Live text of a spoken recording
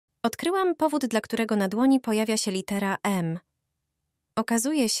Odkryłam powód, dla którego na dłoni pojawia się litera M.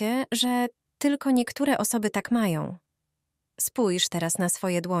 Okazuje się, że tylko niektóre osoby tak mają. Spójrz teraz na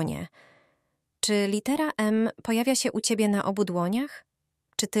swoje dłonie. Czy litera M pojawia się u ciebie na obu dłoniach?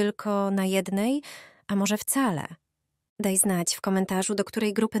 Czy tylko na jednej, a może wcale? Daj znać w komentarzu, do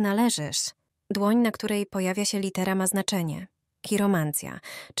której grupy należysz. Dłoń, na której pojawia się litera, ma znaczenie. Chiromancja,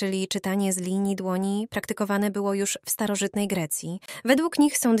 czyli czytanie z linii dłoni, praktykowane było już w starożytnej Grecji. Według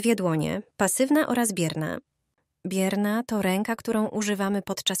nich są dwie dłonie, pasywna oraz bierna. Bierna to ręka, którą używamy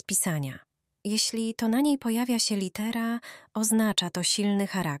podczas pisania. Jeśli to na niej pojawia się litera, oznacza to silny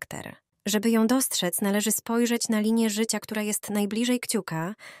charakter. Żeby ją dostrzec, należy spojrzeć na linię życia, która jest najbliżej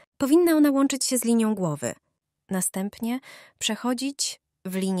kciuka. Powinna ona łączyć się z linią głowy. Następnie przechodzić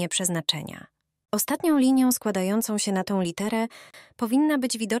w linię przeznaczenia. Ostatnią linią składającą się na tą literę powinna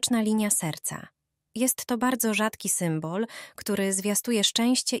być widoczna linia serca. Jest to bardzo rzadki symbol, który zwiastuje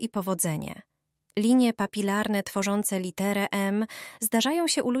szczęście i powodzenie. Linie papilarne tworzące literę M zdarzają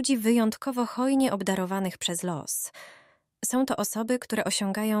się u ludzi wyjątkowo hojnie obdarowanych przez los. Są to osoby, które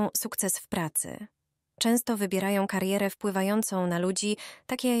osiągają sukces w pracy. Często wybierają karierę wpływającą na ludzi,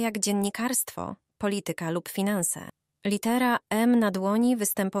 takie jak dziennikarstwo, polityka lub finanse. Litera M na dłoni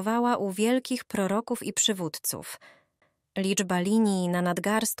występowała u wielkich proroków i przywódców. Liczba linii na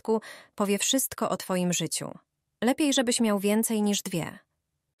nadgarstku powie wszystko o twoim życiu. Lepiej, żebyś miał więcej niż dwie.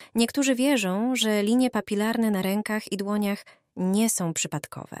 Niektórzy wierzą, że linie papilarne na rękach i dłoniach nie są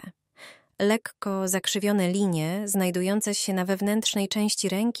przypadkowe. Lekko zakrzywione linie, znajdujące się na wewnętrznej części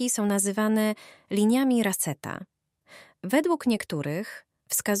ręki, są nazywane liniami Rasseta. Według niektórych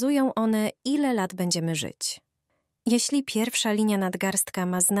wskazują one, ile lat będziemy żyć. Jeśli pierwsza linia nadgarstka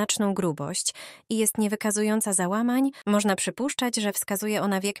ma znaczną grubość i jest niewykazująca załamań, można przypuszczać, że wskazuje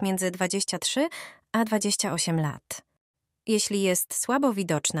ona wiek między 23 a 28 lat. Jeśli jest słabo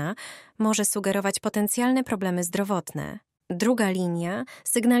widoczna, może sugerować potencjalne problemy zdrowotne. Druga linia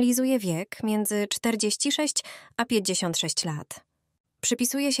sygnalizuje wiek między 46 a 56 lat.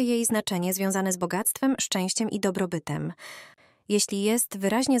 Przypisuje się jej znaczenie związane z bogactwem, szczęściem i dobrobytem. Jeśli jest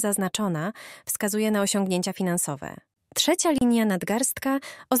wyraźnie zaznaczona, wskazuje na osiągnięcia finansowe. Trzecia linia nadgarstka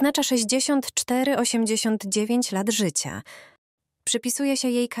oznacza 64-89 lat życia. Przypisuje się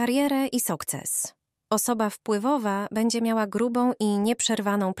jej karierę i sukces. Osoba wpływowa będzie miała grubą i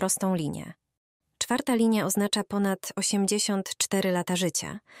nieprzerwaną prostą linię. Czwarta linia oznacza ponad 84 lata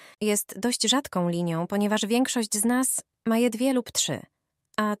życia. Jest dość rzadką linią, ponieważ większość z nas ma je 2 lub 3.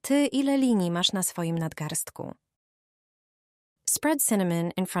 A ty ile linii masz na swoim nadgarstku? Spread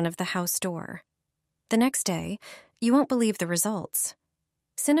cinnamon in front of the house door. The next day, you won't believe the results.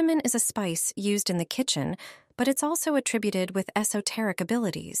 Cinnamon is a spice used in the kitchen, but it's also attributed with esoteric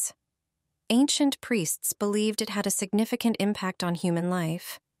abilities. Ancient priests believed it had a significant impact on human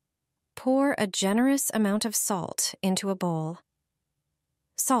life. Pour a generous amount of salt into a bowl.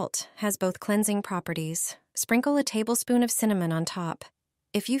 Salt has both cleansing properties. Sprinkle a tablespoon of cinnamon on top.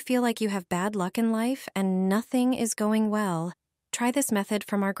 If you feel like you have bad luck in life and nothing is going well, try this method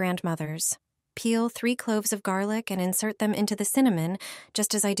from our grandmothers. Peel 3 cloves of garlic and insert them into the cinnamon,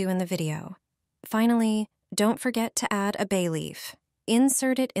 just as I do in the video. Finally, don't forget to add a bay leaf.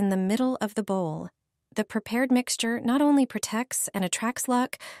 Insert it in the middle of the bowl. The prepared mixture not only protects and attracts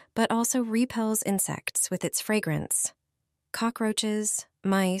luck, but also repels insects with its fragrance. Cockroaches,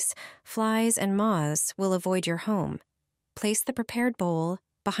 mice, flies, and moths will avoid your home. Place the prepared bowl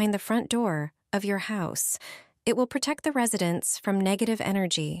behind the front door of your house. It will protect the residents from negative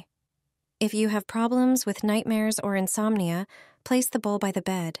energy. If you have problems with nightmares or insomnia, place the bowl by the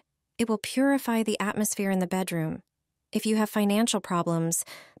bed. It will purify the atmosphere in the bedroom. If you have financial problems,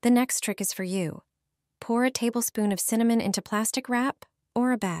 the next trick is for you. Pour a tablespoon of cinnamon into plastic wrap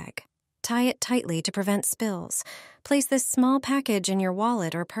or a bag. Tie it tightly to prevent spills. Place this small package in your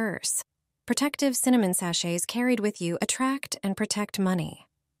wallet or purse. Protective cinnamon sachets carried with you attract and protect money.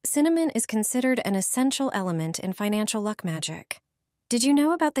 Cinnamon is considered an essential element in financial luck magic. Did you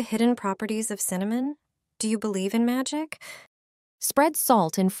know about the hidden properties of cinnamon? Do you believe in magic? Spread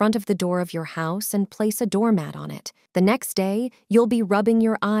salt in front of the door of your house and place a doormat on it. The next day, you'll be rubbing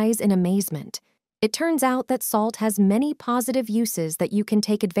your eyes in amazement. It turns out that salt has many positive uses that you can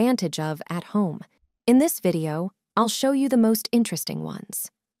take advantage of at home. In this video, I'll show you the most interesting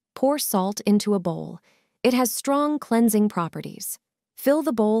ones. Pour salt into a bowl. It has strong cleansing properties. Fill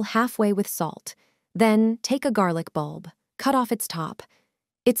the bowl halfway with salt. Then take a garlic bulb. Cut off its top.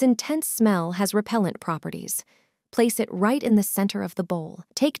 Its intense smell has repellent properties. Place it right in the center of the bowl.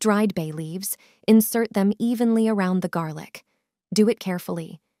 Take dried bay leaves. Insert them evenly around the garlic. Do it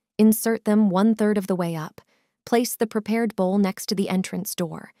carefully. Insert them 1/3 of the way up. Place the prepared bowl next to the entrance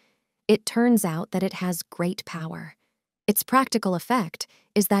door. It turns out that it has great power. Its practical effect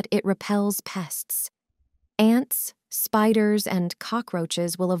is that it repels pests. Ants, spiders, and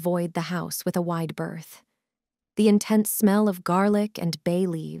cockroaches will avoid the house with a wide berth. The intense smell of garlic and bay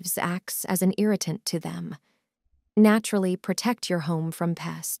leaves acts as an irritant to them. Naturally, protect your home from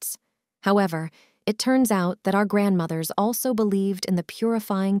pests. However, it turns out that our grandmothers also believed in the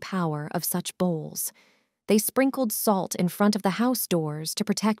purifying power of such bowls. They sprinkled salt in front of the house doors to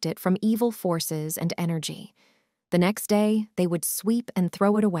protect it from evil forces and energy. The next day, they would sweep and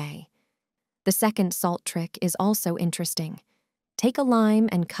throw it away. The second salt trick is also interesting. Take a lime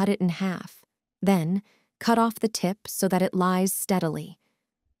and cut it in half. Then, cut off the tip so that it lies steadily.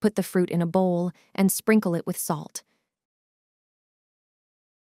 Put the fruit in a bowl and sprinkle it with salt.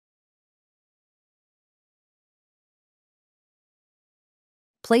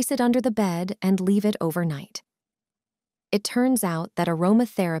 Place it under the bed and leave it overnight. It turns out that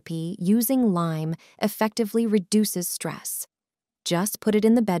aromatherapy using lime effectively reduces stress. Just put it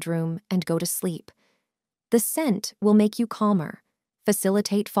in the bedroom and go to sleep. The scent will make you calmer,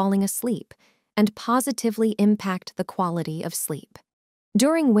 facilitate falling asleep, and positively impact the quality of sleep.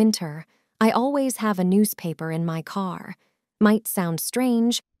 During winter, I always have a newspaper in my car. Might sound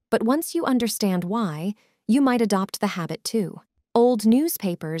strange, but once you understand why, you might adopt the habit too. Old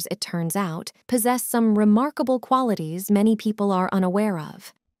newspapers, it turns out, possess some remarkable qualities many people are unaware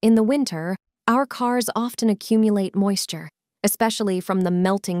of. In the winter, our cars often accumulate moisture, especially from the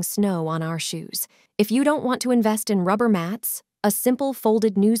melting snow on our shoes. If you don't want to invest in rubber mats, a simple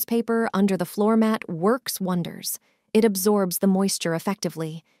folded newspaper under the floor mat works wonders. It absorbs the moisture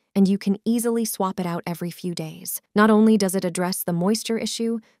effectively, and you can easily swap it out every few days. Not only does it address the moisture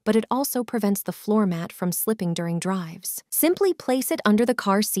issue, but it also prevents the floor mat from slipping during drives. Simply place it under the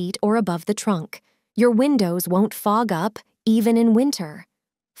car seat or above the trunk. Your windows won't fog up, even in winter.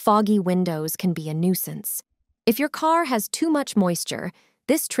 Foggy windows can be a nuisance. If your car has too much moisture,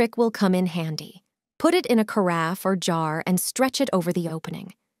 this trick will come in handy. Put it in a carafe or jar and stretch it over the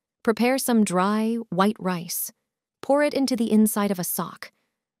opening. Prepare some dry, white rice. Pour it into the inside of a sock.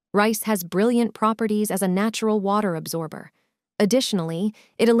 Rice has brilliant properties as a natural water absorber. Additionally,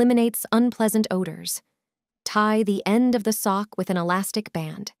 it eliminates unpleasant odors. Tie the end of the sock with an elastic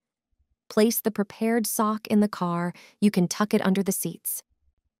band. Place the prepared sock in the car. You can tuck it under the seats.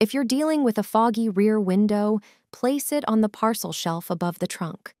 If you're dealing with a foggy rear window, place it on the parcel shelf above the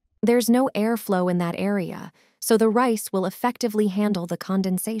trunk. There's no airflow in that area, so the rice will effectively handle the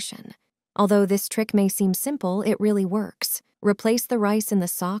condensation. Although this trick may seem simple, it really works. Replace the rice in the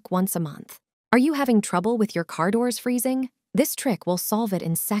sock once a month. Are you having trouble with your car doors freezing? This trick will solve it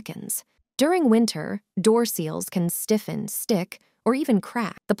in seconds. During winter, door seals can stiffen, stick, or even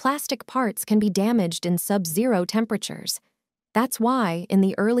crack. The plastic parts can be damaged in sub-zero temperatures. That's why, in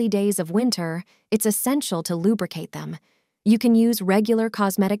the early days of winter, it's essential to lubricate them. You can use regular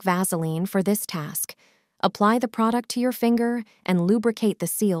cosmetic Vaseline for this task. Apply the product to your finger and lubricate the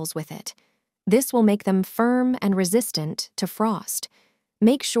seals with it. This will make them firm and resistant to frost.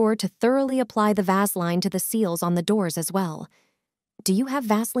 Make sure to thoroughly apply the Vaseline to the seals on the doors as well. Do you have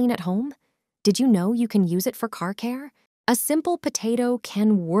Vaseline at home? Did you know you can use it for car care? A simple potato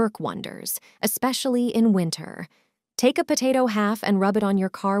can work wonders, especially in winter. Take a potato half and rub it on your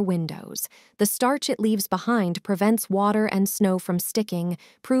car windows. The starch it leaves behind prevents water and snow from sticking,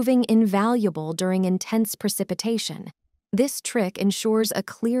 proving invaluable during intense precipitation. This trick ensures a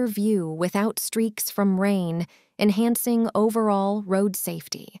clear view without streaks from rain, enhancing overall road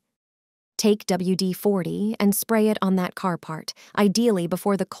safety. Take WD-40 and spray it on that car part, ideally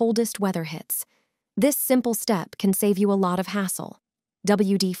before the coldest weather hits. This simple step can save you a lot of hassle.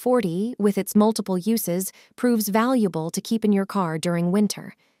 WD-40, with its multiple uses, proves valuable to keep in your car during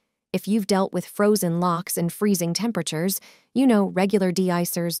winter. If you've dealt with frozen locks and freezing temperatures, you know regular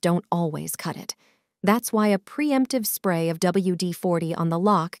de-icers don't always cut it. That's why a preemptive spray of WD-40 on the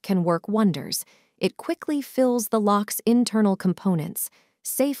lock can work wonders. It quickly fills the lock's internal components,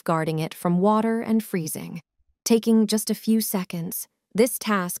 safeguarding it from water and freezing. Taking just a few seconds, this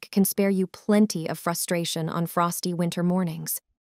task can spare you plenty of frustration on frosty winter mornings.